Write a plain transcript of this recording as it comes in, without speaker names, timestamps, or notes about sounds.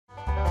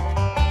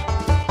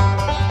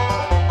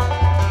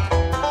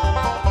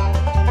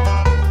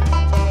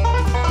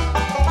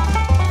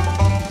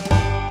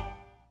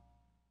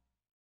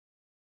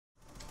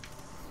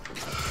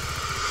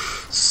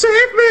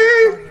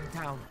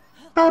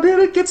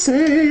get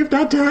saved,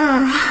 I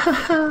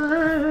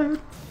died.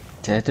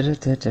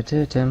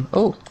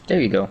 Oh, there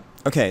you go.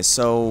 Okay,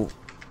 so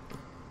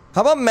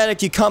how about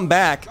medic? You come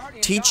back,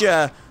 teach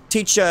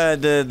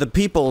the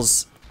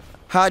peoples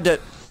how to.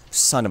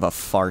 Son of a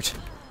fart.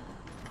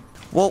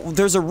 Well,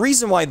 there's a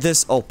reason why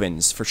this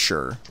opens for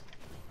sure.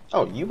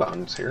 Oh,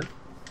 U-bound's here.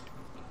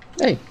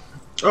 Hey.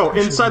 Oh,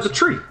 inside the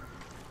tree.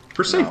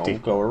 For safety. No,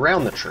 go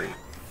around the tree.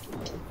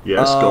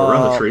 Yes, go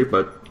around the tree,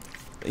 but...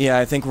 Yeah,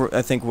 I think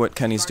what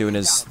Kenny's doing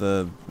is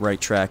the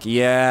right track.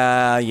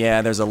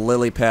 Yeah, there's a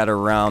lily pad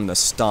around the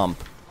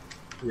stump.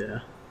 Yeah.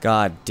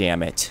 God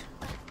damn it.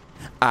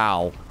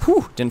 Ow.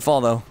 Whew, didn't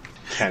fall though.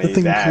 Kenny,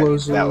 that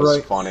was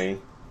funny.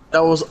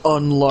 That was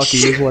unlucky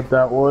is what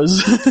that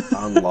was.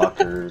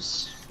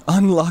 Unlockers.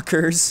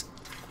 Unlockers.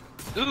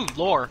 Ooh,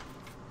 lore.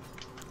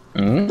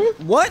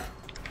 What?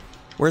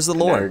 Where's the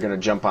lore? Now you're gonna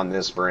jump on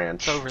this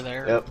branch. It's over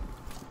there. Yep.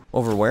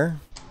 Over where?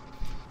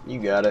 You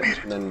got it,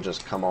 and then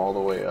just come all the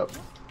way up.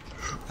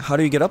 How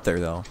do you get up there,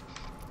 though?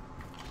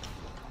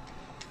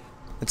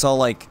 It's all,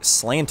 like,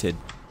 slanted.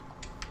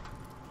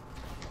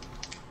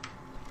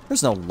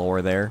 There's no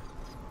lore there.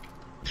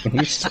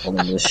 He's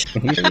stolen this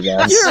shit,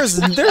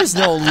 There's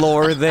no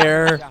lore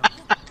there.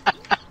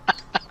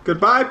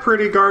 Goodbye,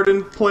 pretty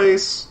garden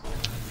place.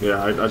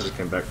 Yeah, I just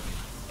came back.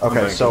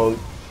 Okay, so,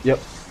 yep,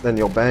 then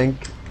you'll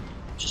bank.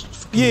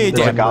 Yeah,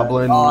 There's a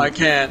goblin. Oh, I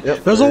can't.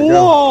 Yep, There's a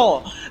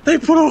wall! They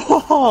put a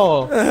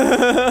wall!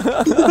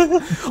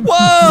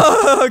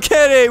 Whoa,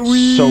 Kenny,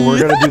 we. So we're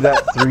gonna do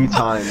that 3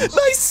 times.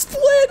 Nice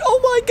split! Oh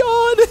my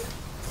god!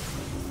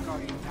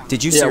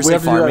 Did you seriously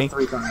farm me?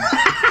 Get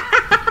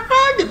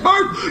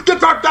farmed! Get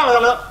farmed!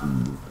 God,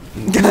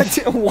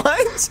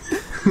 what?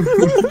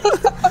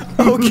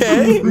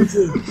 Okay,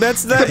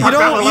 that's that.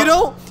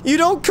 You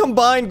don't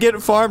combine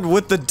 "Get Farmed"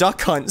 with the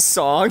Duck Hunt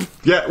song.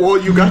 Yeah, well,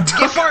 you got to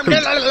Get farmed!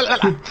 Get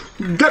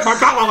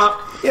farmed!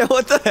 Yeah,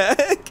 what the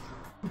heck?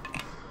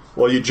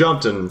 Well, you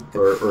jumped and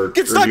or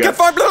Get stuck. Get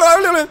farmed. Get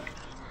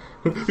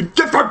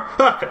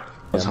farmed!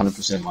 It's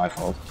 100% my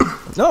fault.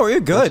 No,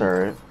 you're good.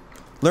 That's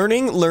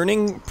alright.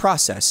 Learning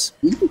process.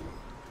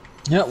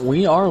 Yeah,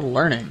 we are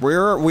learning. We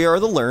are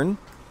the learn.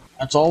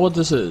 That's all what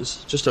this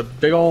is. Just a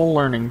big ol'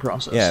 learning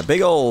process. Yeah,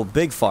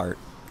 big fart.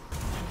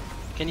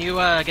 Can you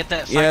get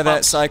that Cyclops? Yeah,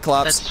 that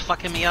Cyclops. That's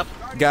fucking me up.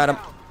 Got him.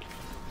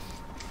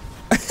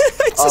 I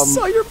just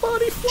saw your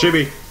body fly.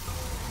 Chibi.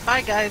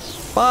 Bye, guys.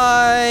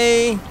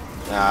 Bye.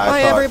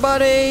 Bye,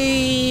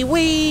 everybody.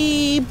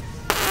 Wee.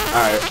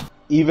 Alright.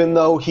 Even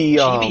though he,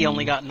 Chibi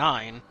only got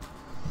 9.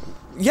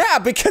 Yeah,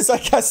 because I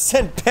got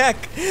sent back.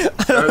 I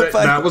don't know if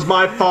That was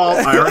my fault.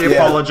 I already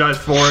apologized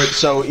for it.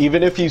 So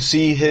even if you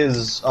see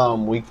his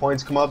weak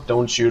points come up,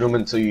 don't shoot him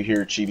until you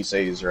hear Chibi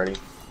say he's ready.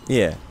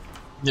 Yeah.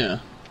 Yeah.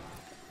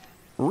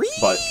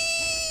 But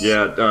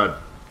yeah,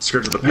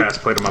 Scourge of the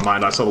Past played in my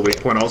mind. I saw the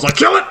weak point. I was like,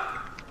 kill it!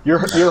 your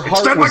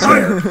heart was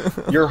there.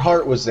 Your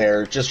heart was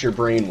there. Just your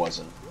brain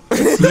wasn't.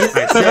 I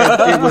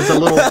said it was a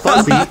little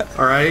fuzzy.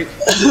 All right.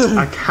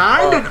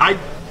 I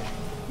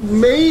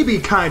maybe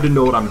kind of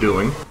know what I'm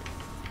doing.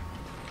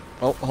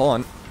 Oh, hold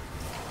on.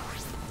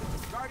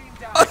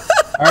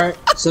 Alright,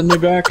 send me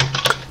back.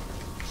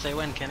 Say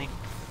when, Kenny.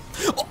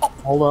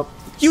 Hold up.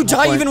 You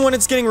die even when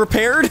it's getting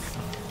repaired?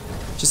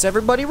 Just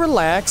everybody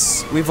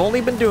relax. We've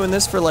only been doing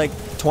this for like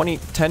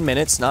 10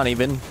 minutes, not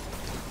even.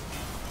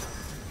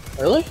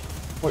 Really?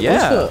 Wait,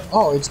 Yeah.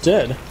 Oh, it's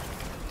dead.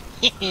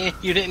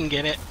 You didn't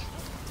get it.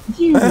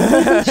 You now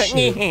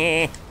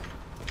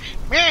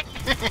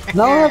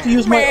I have to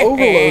use my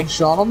overload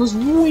shot on this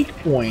weak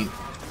point.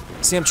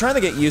 See, I'm trying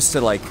to get used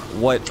to like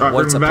what's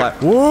a back.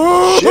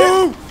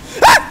 Whoa!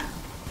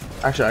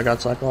 Actually, I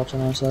got Cyclops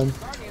on our side.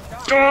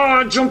 Oh,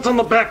 I jumped on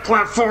the back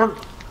platform.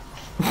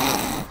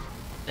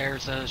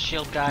 There's a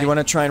shield guy. You want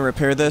to try and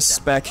repair this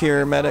back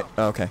here, medic?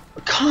 Oh, okay.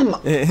 Come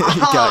on.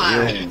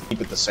 Got you. Keep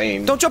it the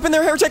same. Don't jump in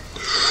there, heretic!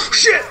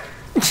 Shit!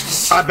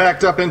 I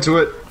backed up into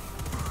it.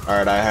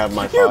 Alright, I have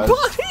my 5. Your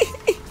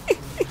body!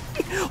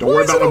 Don't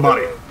worry about my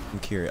body. I'm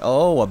curious.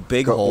 Oh, a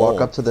big hole. Walk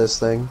up to this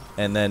thing.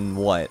 And then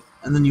what?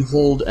 And then you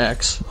hold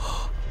X.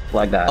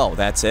 Like that. Oh,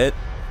 that's it?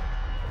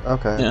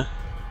 Okay. Yeah.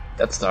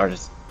 That's the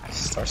hardest.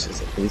 Star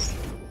says at least.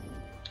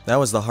 That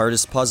was the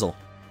hardest puzzle.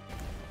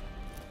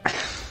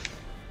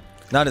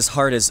 Not as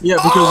hard as. Yeah,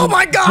 because oh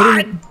my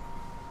god!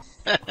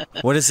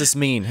 What does this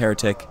mean,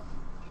 heretic?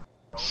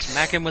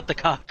 Smack him with the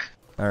cock.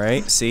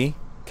 Alright, see?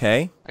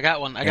 Okay. I got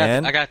one. I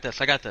got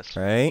this.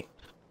 Right.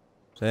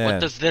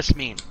 What does this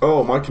mean?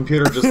 Oh, my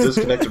computer just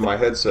disconnected my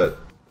headset.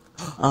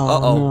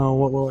 Oh no,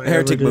 what will I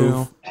heretic ever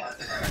do?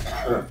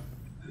 Move.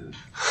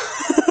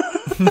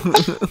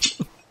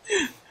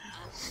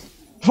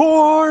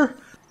 4!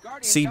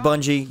 See,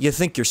 Bungie, you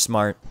think you're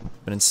smart,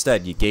 but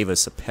instead you gave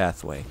us a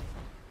pathway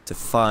to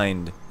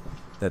find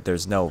that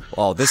there's no.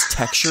 Oh, this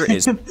texture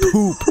is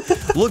poop.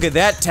 Look at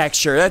that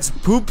texture. That's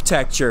poop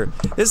texture.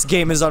 This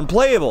game is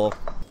unplayable.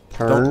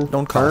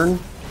 Don't turn.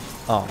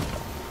 Oh.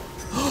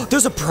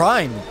 There's a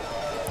prime.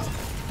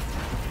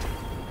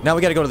 Now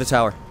we gotta go to the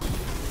tower.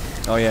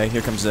 Oh yeah,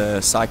 here comes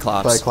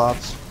Cyclops.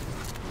 Cyclops.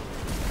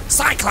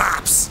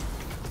 Cyclops!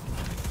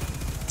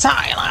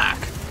 Tylock!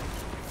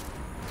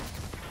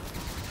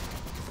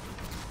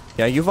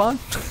 Yeah, Yvonne?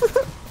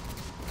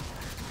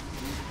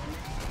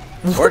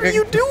 What are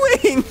you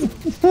doing?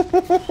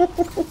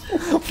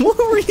 What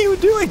were you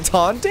doing?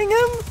 Taunting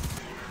him?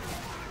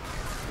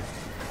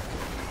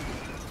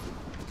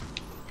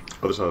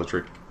 Other side of the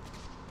tree.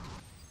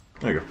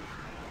 There you go.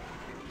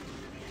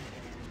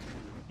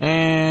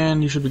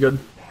 And you should be good.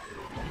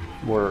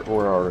 We're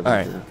already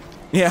Alright. here.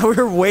 Yeah, we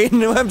were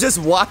waiting. I'm just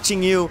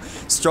watching you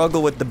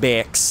struggle with the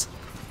backs.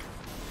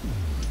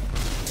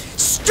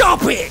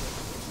 Stop it!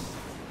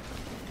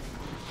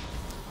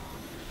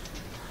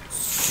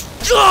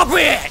 Stop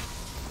it!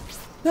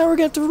 Now we're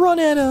gonna have to run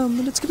at him,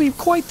 and it's gonna be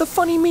quite the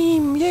funny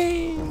meme.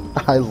 Yay!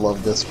 I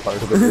love this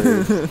part of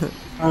the game.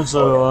 I'm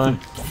so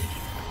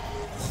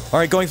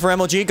Alright, going for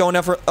MLG, going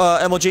out for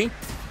MLG.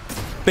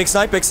 Big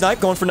snipe,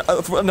 going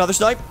for another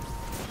snipe.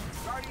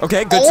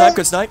 Okay, good snipe,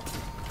 good snipe.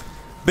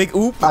 Big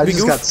oop, I big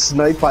just oof. got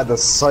sniped by the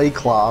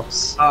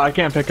Cyclops. I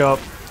can't pick up.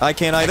 I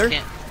can't either.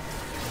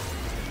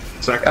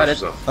 Sacrifice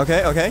yourself.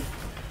 Okay, okay.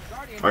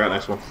 I got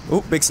next one.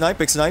 Oop, big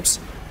snipes.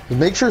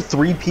 Make sure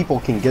 3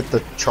 people can get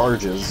the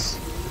charges.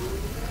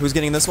 Who's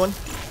getting this one?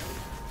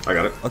 I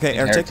got it. Okay,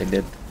 Heretic Heretic.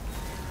 did.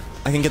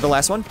 I can get the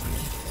last one.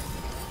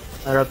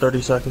 I got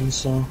 30 seconds,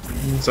 so...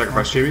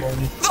 Sacrifice Chibi.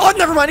 Oh,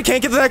 never mind. I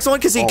can't get the next one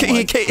because he Oh can't. my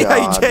He can't.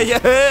 God.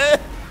 Yeah.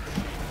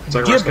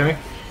 Sacrifice Kenny.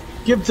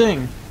 Give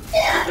thing.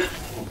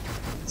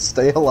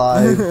 Stay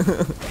alive. He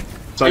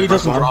Sacrifice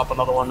doesn't Mom. drop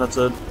another one, that's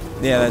it.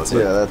 Yeah, that's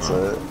it. Yeah, that's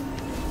it.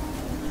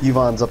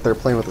 Yvonne's up there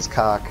playing with his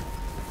cock.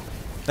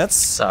 That's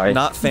Sorry.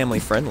 not family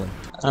friendly.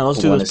 Alright, let's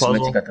do One this is Smith,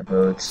 puzzle. you got the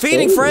boats.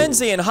 Feeding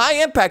frenzy and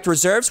high impact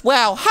reserves.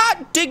 Wow,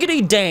 hot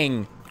diggity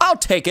dang. I'll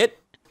take it.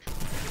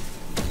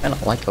 I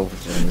don't like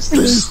overdoing this.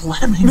 Just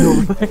let me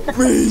over there.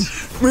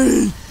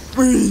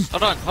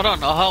 Hold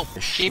on, I'll help.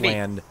 Chibi,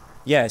 Land.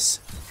 Yes.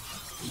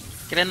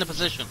 get in the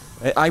position.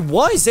 I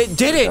was. It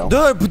did it.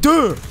 There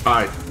Duh.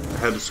 I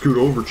had to scoot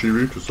over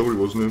Chibi because somebody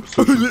wasn't in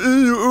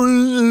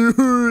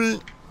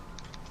position.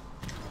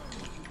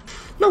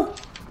 No.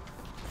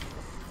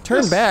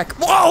 Turn back.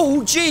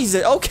 Whoa,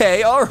 Jesus.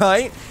 Okay, all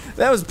right.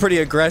 That was pretty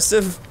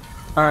aggressive.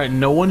 Alright,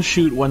 no one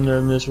shoot when they're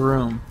in this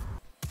room.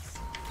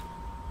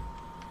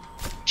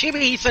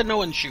 Chibi, he said no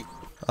one shoot.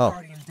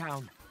 Oh.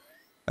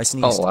 I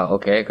sneezed. Oh wow,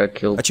 okay, I got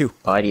killed Achoo.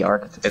 by the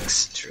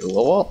architects through a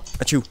wall.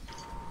 Achoo.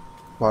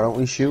 Why don't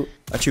we shoot?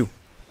 Achoo.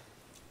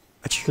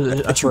 Achoo.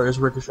 Because I swear his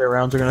ricochet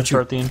rounds are gonna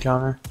start the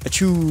encounter.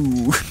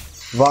 Achoo.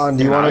 Vaughn,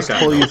 do you want us to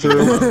pull you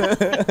through?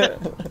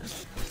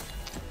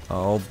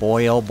 Oh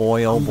boy, oh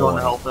boy, oh I'm going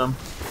to boy. help them.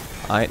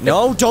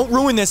 No, don't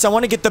ruin this. I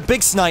want to get the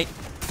big snipe.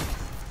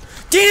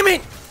 Damn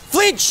it!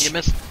 Flinch! You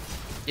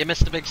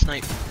missed the big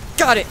snipe.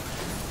 Got it.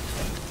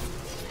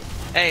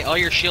 Hey, all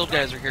your shield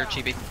guys are here,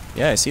 Chibi.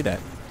 Yeah, I see that.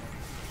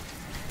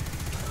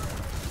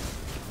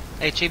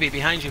 Hey, Chibi,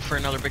 behind you for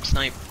another big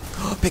snipe.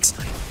 Big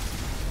snipe.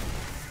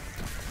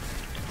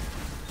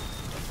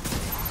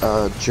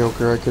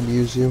 Joker, I could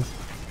use you.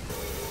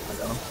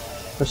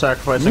 They're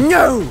sacrificing.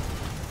 No!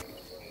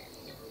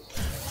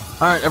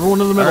 Alright, everyone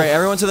in the middle. Alright,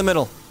 everyone to the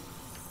middle.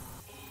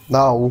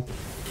 No.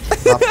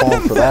 Not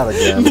falling for that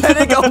again.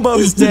 Medic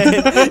almost dead.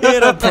 You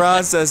gotta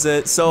process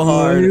it so He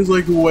hard. was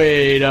like,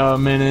 wait a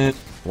minute.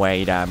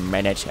 Wait a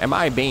minute. Am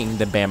I being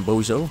the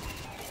bamboozle?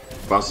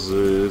 Boss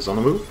is on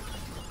the move.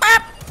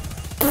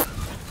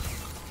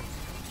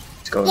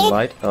 It's going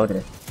light.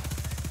 Okay.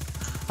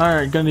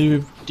 Alright,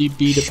 gonna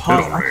be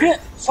deposited. I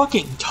can't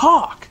fucking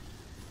talk!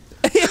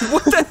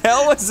 What the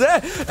hell was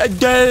that?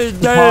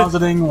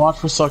 Depositing, watch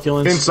for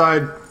succulents.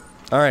 Inside.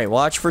 Alright,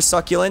 watch for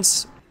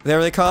succulents.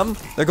 There they come.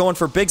 They're going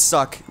for big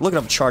suck. Look at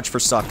them charge for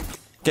suck.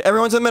 Get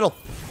everyone to the middle.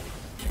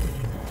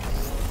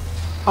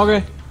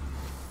 Okay.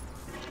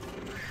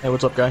 Hey,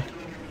 what's up, guy?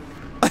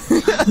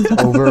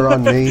 Over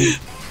on me.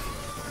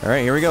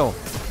 Alright, here we go.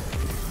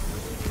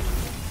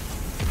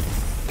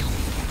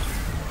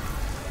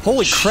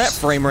 Holy crap,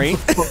 frame rate.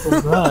 What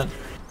was that?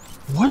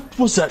 What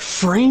was that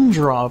frame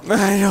drop?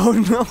 I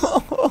don't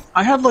know.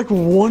 I had like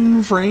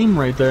 1 frame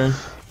right there.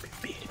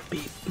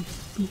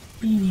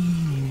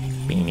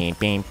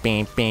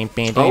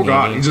 Oh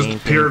god, he just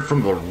appeared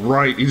from the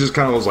right. He just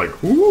kind of was like,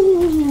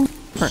 ooh.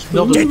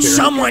 Did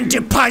someone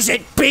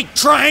deposit big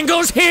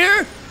triangles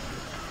here?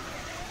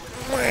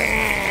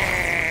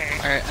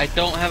 Alright, I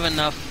don't have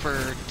enough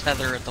for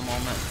tether at the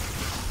moment.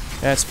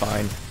 That's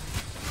fine.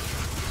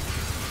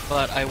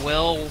 But I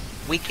will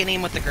weaken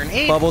him with the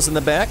grenade. Bubbles in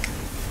the back.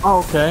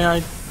 Okay,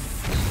 I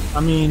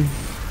mean...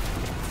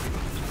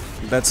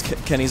 That's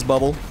Kenny's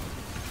bubble.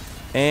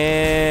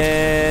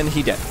 And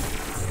he dead.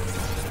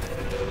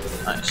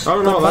 Nice. I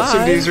don't know, that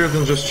seemed Bye. easier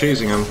than just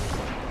chasing him.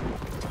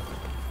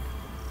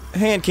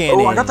 Hand cannon.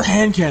 Oh, I got the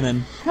hand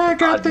cannon. I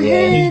got the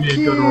He did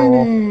good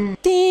roll.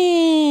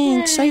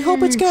 Thanks. I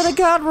hope it's got a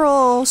god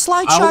roll.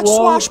 Slide shot Outlaw.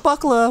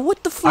 swashbuckler.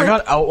 What the I flip?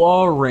 got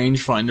outlaw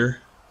rangefinder.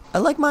 I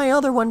like my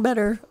other one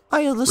better.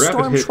 I have the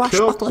storm Rapid hit kill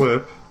swashbuckler.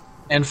 clip.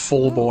 And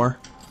full bore.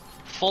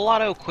 Full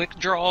auto quick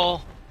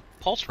draw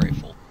pulse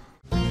rifle.